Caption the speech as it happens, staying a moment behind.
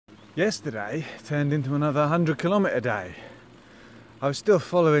Yesterday turned into another 100-kilometre day. I was still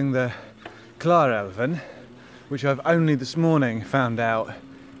following the Klarälven, which I've only this morning found out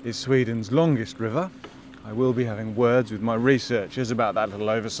is Sweden's longest river. I will be having words with my researchers about that little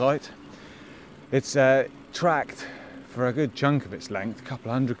oversight. It's tracked for a good chunk of its length, a couple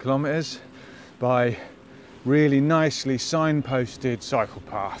of 100 kilometres, by really nicely signposted cycle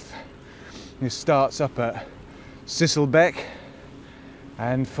path. It starts up at Sisselbeck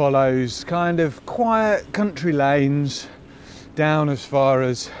and follows kind of quiet country lanes down as far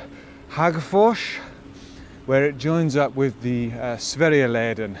as Hagfors, where it joins up with the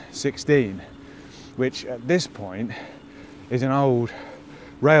Sverigeleden 16, which at this point is an old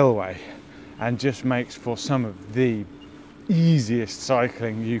railway and just makes for some of the easiest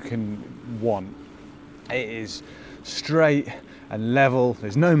cycling you can want. It is straight and level,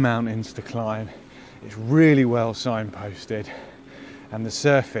 there's no mountains to climb, it's really well signposted, and the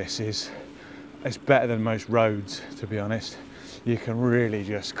surface it's better than most roads, to be honest. You can really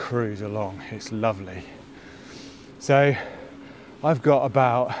just cruise along, it's lovely. So I've got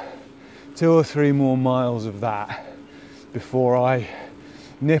about 2 or 3 more miles of that before I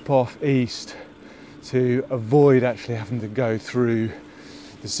nip off east to avoid actually having to go through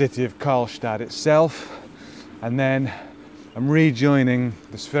the city of Karlstad itself, and then I'm rejoining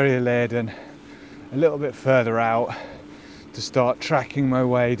the Sverigeleden a little bit further out to start tracking my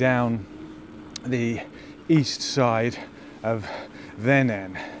way down the east side of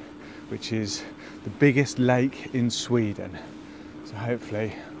Vänern, which is the biggest lake in Sweden. So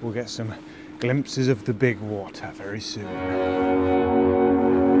hopefully we'll get some glimpses of the big water very soon.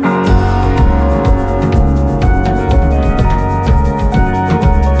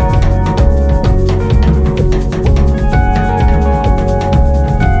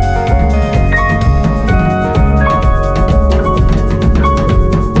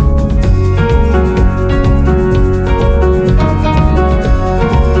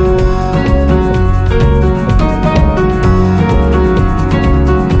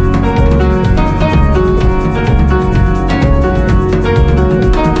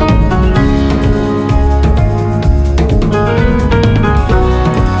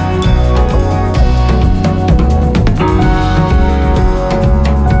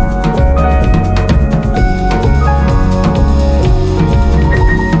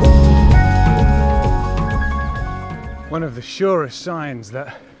 One of the surest signs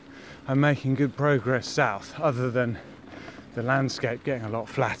that I'm making good progress south, other than the landscape getting a lot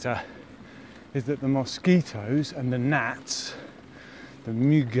flatter, is that the mosquitoes and the gnats, the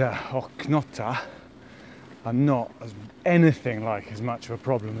mygga och knotta, are not anything like as much of a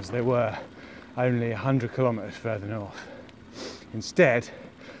problem as they were only 100 kilometres further north. Instead,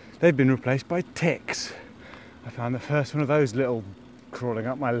 they've been replaced by ticks. I found the first one of those little crawling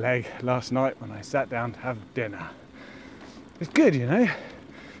up my leg last night when I sat down to have dinner. It's good, you know.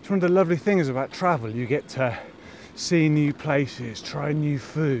 It's one of the lovely things about travel. You get to see new places, try new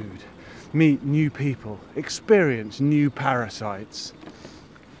food, meet new people, experience new parasites.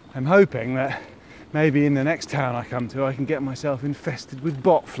 I'm hoping that maybe in the next town I come to I can get myself infested with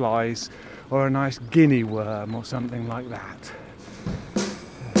botflies or a nice guinea worm or something like that.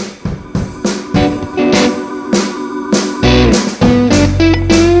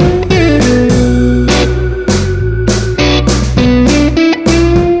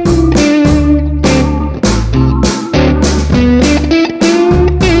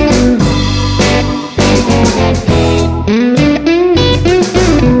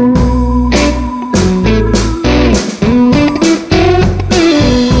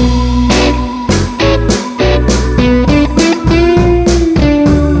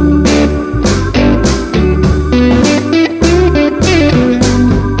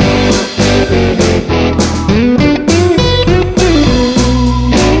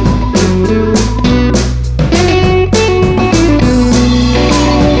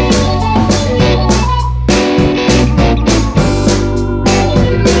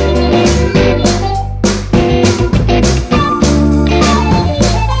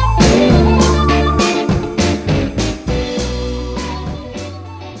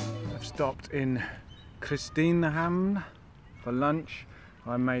 Stopped in Kristinehamn for lunch.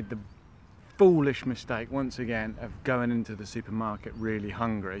 I made the foolish mistake once again of going into the supermarket really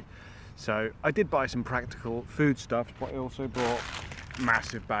hungry. So I did buy some practical food stuff, but I also bought a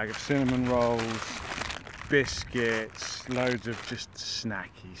massive bag of cinnamon rolls, biscuits, loads of just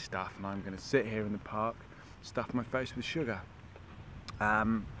snacky stuff, and I'm going to sit here in the park, stuff my face with sugar.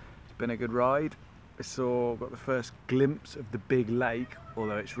 It's been a good ride. Got the first glimpse of the big lake,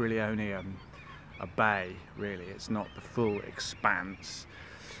 although it's really only a bay, really. It's not the full expanse.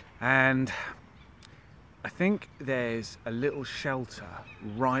 And I think there's a little shelter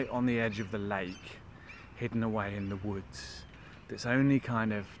right on the edge of the lake, hidden away in the woods, that's only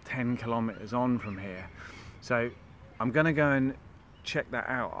kind of 10 kilometers on from here. So I'm gonna go and check that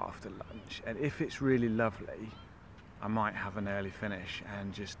out after lunch, and if it's really lovely, I might have an early finish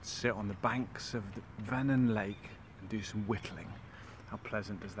and just sit on the banks of the Vänern lake and do some whittling. How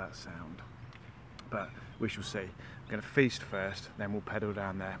pleasant does that sound? But we shall see. I'm going to feast first, then we'll pedal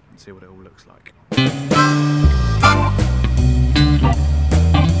down there and see what it all looks like.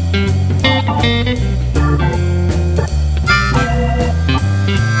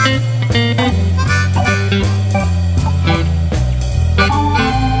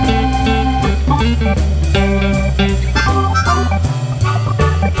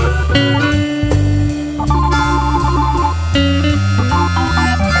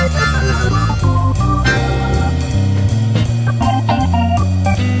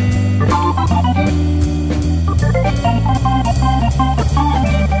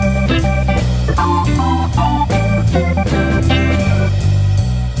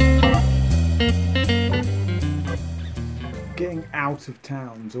 Getting out of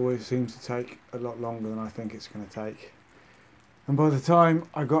towns always seems to take a lot longer than I think it's going to take. And by the time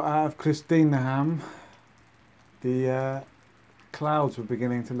I got out of Kristinehamn, the clouds were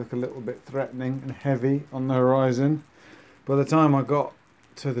beginning to look a little bit threatening and heavy on the horizon. By the time I got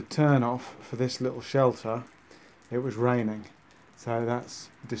to the turn-off for this little shelter, it was raining. So that's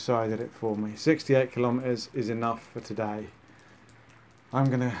decided it for me. 68 kilometers is enough for today. I'm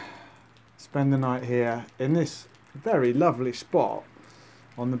going to spend the night here in this very lovely spot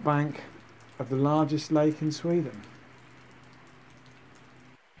on the bank of the largest lake in Sweden.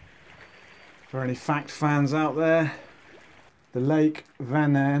 For any fact fans out there, the lake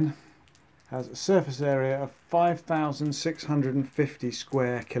Vänern has a surface area of 5,650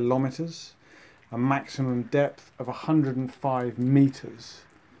 square kilometers, a maximum depth of 105 meters.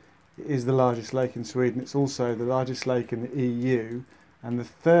 It is the largest lake in Sweden. It's also the largest lake in the EU and the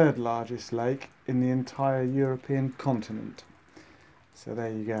third largest lake in the entire European continent. So there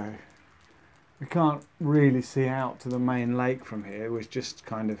you go. We can't really see out to the main lake from here. We're just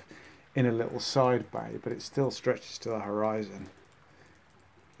kind of in a little side bay, but it still stretches to the horizon.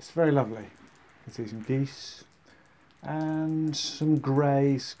 It's very lovely. You can see some geese and some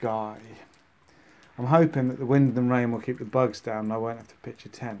grey sky. I'm hoping that the wind and rain will keep the bugs down and I won't have to pitch a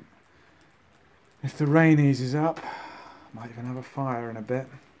tent. If the rain eases up, I might even have a fire in a bit.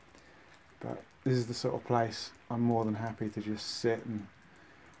 But this is the sort of place I'm more than happy to just sit and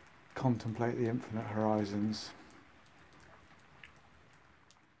contemplate the infinite horizons.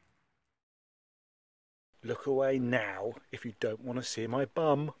 Look away now if you don't want to see my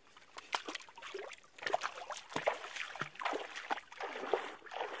bum.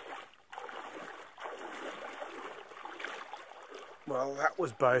 Well, that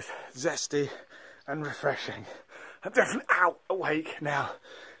was both zesty and refreshing. I'm definitely awake now.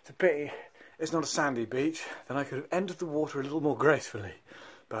 It's a pity it's not a sandy beach, then I could have entered the water a little more gracefully.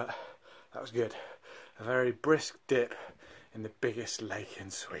 But that was good. A very brisk dip in the biggest lake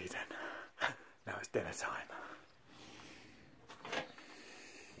in Sweden. Now it's dinner time.